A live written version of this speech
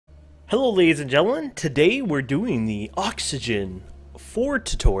Hello ladies and gentlemen, today we're doing the Oxygen 4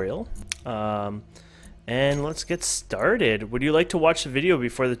 tutorial, and let's get started. Would you like to watch the video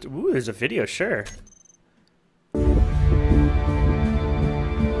before the... Ooh, there's a video, sure.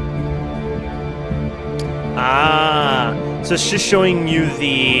 So it's just showing you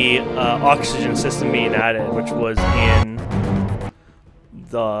the oxygen system being added, which was in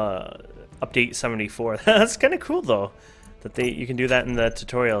the update 74. That's kind of cool though. That you can do that in the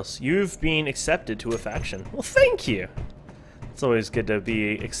tutorials. You've been accepted to a faction. Well, thank you. It's always good to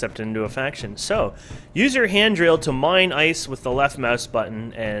be accepted into a faction. So, use your hand drill to mine ice with the left mouse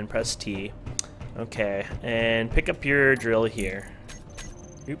button and press T. Okay, and pick up your drill here.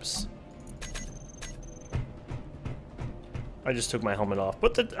 Oops. I just took my helmet off.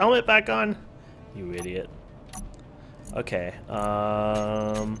 Put the helmet back on, you idiot. Okay,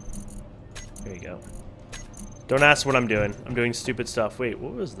 here you go. Don't ask what I'm doing. I'm doing stupid stuff. Wait,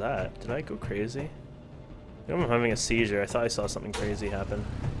 what was that? Did I go crazy? I'm having a seizure. I thought I saw something crazy happen.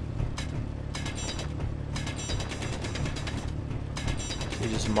 You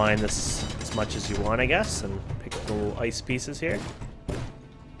just mine this as much as you want, I guess, and pick up the little ice pieces here.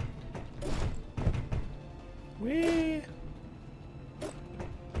 Whee!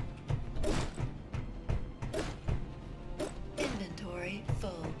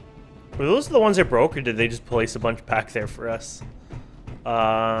 Were those the ones that broke, or did they just place a bunch back there for us?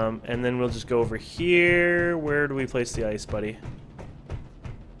 And then we'll just go over here. Where do we place the ice, buddy?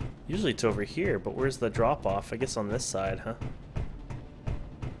 Usually it's over here, but where's the drop-off? I guess on this side, huh?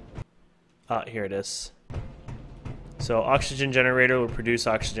 Ah, here it is. So oxygen generator will produce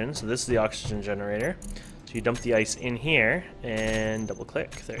oxygen. So this is the oxygen generator. So you dump the ice in here and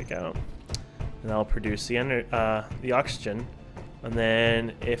double-click. There you go. And that'll produce the oxygen. And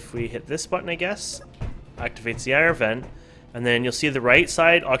then if we hit this button, I guess, activates the air vent. And then you'll see the right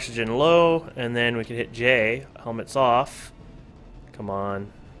side, oxygen low, and then we can hit J, helmet's off. Come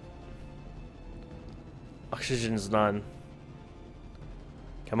on. Oxygen's none.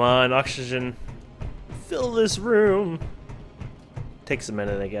 Come on, oxygen. Fill this room. Takes a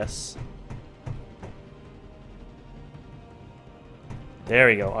minute, I guess. There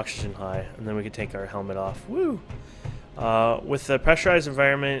we go, oxygen high. And then we can take our helmet off. Woo! With the pressurized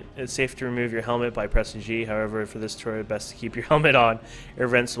environment, it's safe to remove your helmet by pressing G. However, for this tutorial, best to keep your helmet on. Air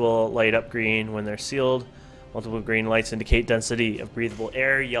vents will light up green when they're sealed. Multiple green lights indicate density of breathable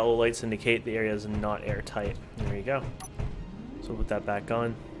air. Yellow lights indicate the area is not airtight. There you go. So we'll put that back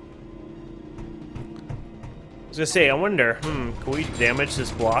on. I was gonna say, I wonder, can we damage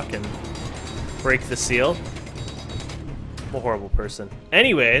this block and break the seal? I'm a horrible person.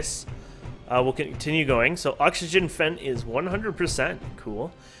 Anyways. We'll continue going. So oxygen vent is 100%.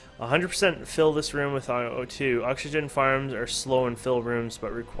 Cool. 100% fill this room with O2. Oxygen farms are slow in fill rooms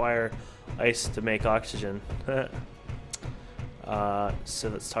but require ice to make oxygen. So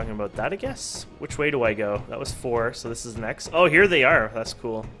that's talking about that, I guess. Which way do I go? That was 4, so this is next. Oh, here they are. That's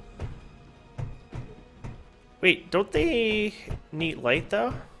cool. Wait, don't they need light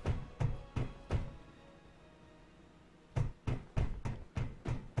though?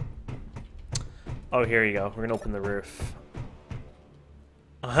 Oh, here you go. We're gonna open the roof.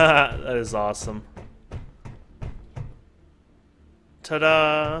 That is awesome.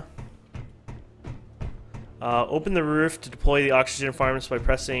 Ta-da! Open the roof to deploy the oxygen farms by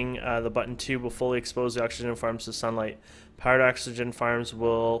pressing the button 2 will fully expose the oxygen farms to sunlight. Powered oxygen farms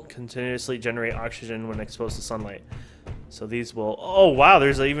will continuously generate oxygen when exposed to sunlight. So these will... Oh, wow,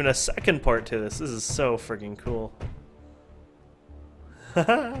 there's even a second part to this. This is so freaking cool.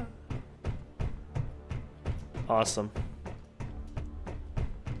 Awesome.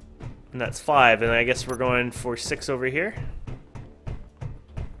 And that's 5, and I guess we're going for 6 over here.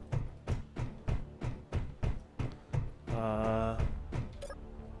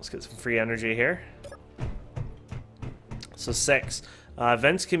 Let's get some free energy here. So 6.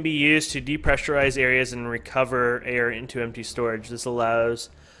 Vents can be used to depressurize areas and recover air into empty storage. This allows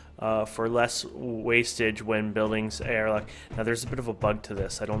for less wastage when buildings air lock. Now there's a bit of a bug to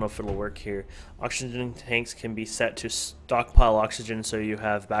this. I don't know if it'll work here. Oxygen tanks can be set to stockpile oxygen so you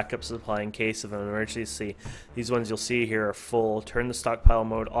have backup supply in case of an emergency. These ones you'll see here are full. Turn the stockpile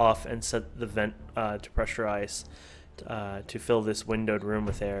mode off and set the vent to pressurize to fill this windowed room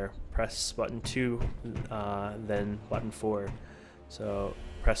with air. Press button 2, then button 4. So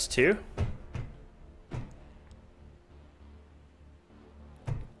press 2.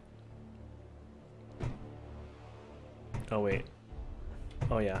 Oh wait.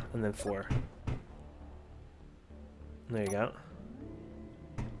 Oh yeah, and then 4. There you go.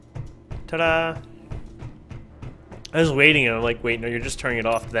 Ta-da! I was waiting and I'm like, wait, no, you're just turning it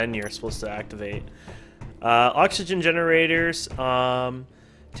off, then you're supposed to activate. Oxygen generators.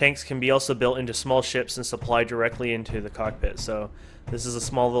 Tanks can be also built into small ships and supplied directly into the cockpit. So this is a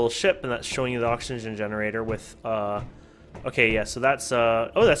small little ship, and that's showing you the oxygen generator with... okay, yeah, so that's...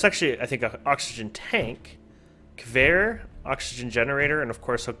 oh, that's actually, I think, an oxygen tank. Conveyor, oxygen generator, and of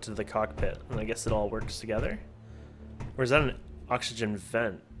course hooked to the cockpit. And I guess it all works together. Or is that an oxygen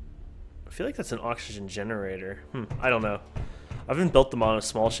vent? I feel like that's an oxygen generator. I don't know. I haven't built them on a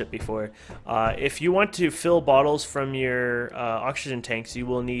small ship before. If you want to fill bottles from your oxygen tanks, you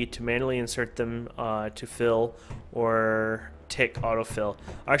will need to manually insert them to fill or tick autofill.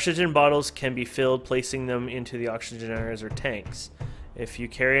 Oxygen bottles can be filled placing them into the oxygen generators or tanks. If you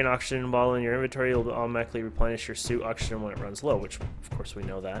carry an oxygen bottle in your inventory, you'll automatically replenish your suit oxygen when it runs low, which of course we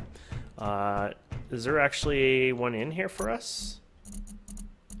know that. Is there actually one in here for us?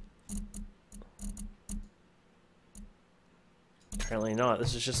 Apparently not.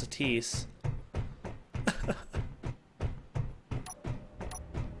 This is just a tease.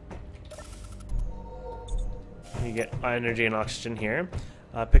 You get energy and oxygen here.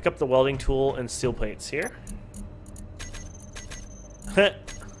 Pick up the welding tool and steel plates here.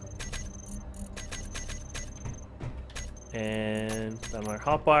 And on our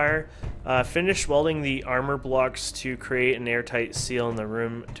hotbar. Finish welding the armor blocks to create an airtight seal in the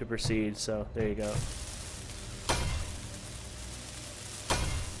room to proceed. So there you go.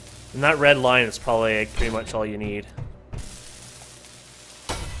 And that red line is probably like pretty much all you need.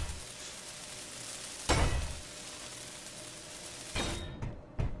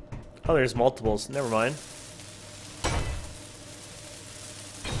 Oh, there's multiples. Never mind.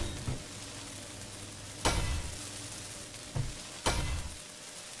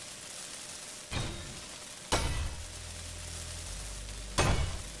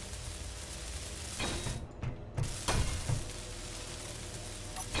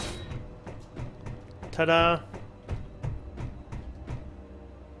 Ta-da!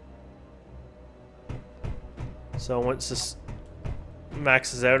 So once this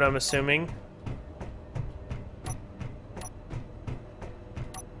maxes out, I'm assuming.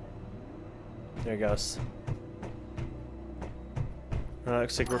 There it goes.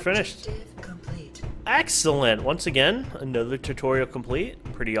 Looks like we're finished. Excellent! Once again, another tutorial complete.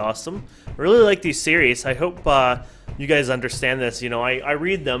 Pretty awesome. I really like these series. I hope you guys understand this. You know, I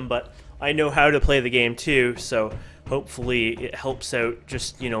read them, but I know how to play the game too, so hopefully it helps out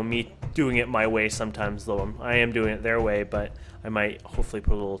just, you know, me doing it my way sometimes, though I am doing it their way, but I might hopefully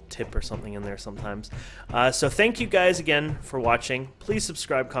put a little tip or something in there sometimes. So thank you guys again for watching. Please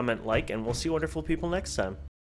subscribe, comment, like, and we'll see wonderful people next time.